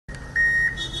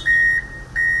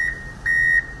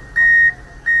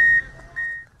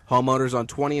Homeowners on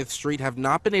 20th Street have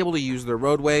not been able to use their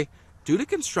roadway due to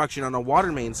construction on a water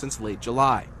main since late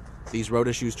July. These road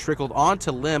issues trickled on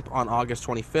to Lemp on August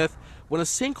 25th when a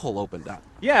sinkhole opened up.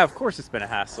 Yeah, of course it's been a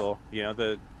hassle.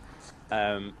 Both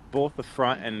the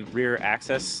front and rear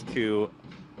access to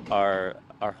our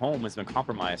home has been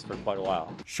compromised for quite a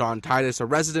while. Sean Titus, a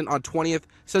resident on 20th,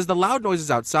 says the loud noises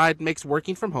outside makes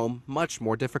working from home much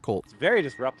more difficult. It's very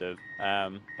disruptive,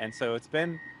 and so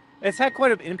it's had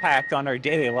quite an impact on our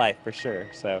daily life for sure.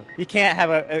 So you can't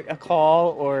have a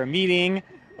call or a meeting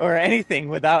or anything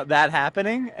without that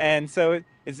happening, and so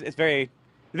it's very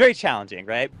challenging,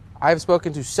 right? I've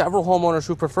spoken to several homeowners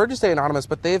who prefer to stay anonymous,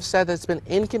 but they've said that it's been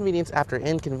inconvenience after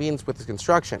inconvenience with the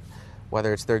construction.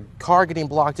 Whether it's their car getting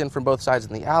blocked in from both sides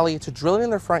in the alley to drilling in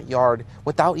their front yard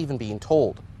without even being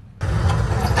told.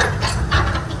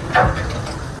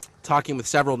 Talking with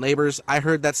several neighbors, I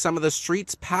heard that some of the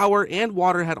streets' power and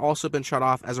water had also been shut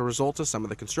off as a result of some of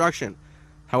the construction.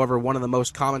 However, one of the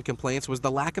most common complaints was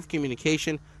the lack of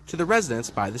communication to the residents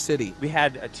by the city. We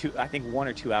had I think 1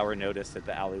 or 2 hour notice that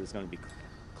the alley was going to be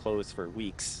closed for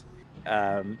weeks.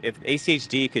 If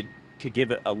ACHD could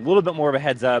give it a little bit more of a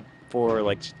heads up for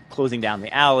like closing down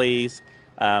the alleys.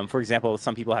 For example,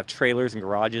 some people have trailers and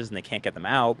garages and they can't get them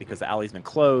out because the alley's been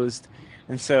closed.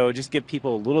 And so just give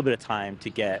people a little bit of time to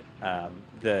get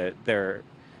their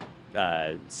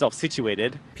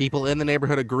self-situated. People in the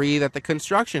neighborhood agree that the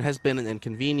construction has been an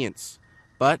inconvenience,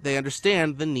 but they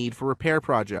understand the need for repair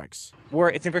projects.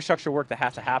 It's infrastructure work that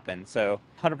has to happen, so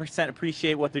 100%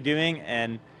 appreciate what they're doing,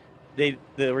 and the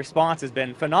response has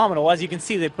been phenomenal. As you can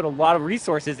see, they put a lot of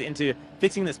resources into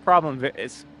fixing this problem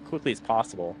as quickly as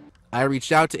possible. I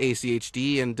reached out to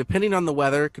ACHD, and depending on the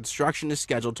weather, construction is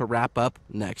scheduled to wrap up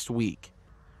next week.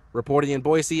 Reporting in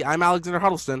Boise, I'm Alexander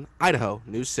Huddleston, Idaho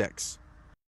News 6.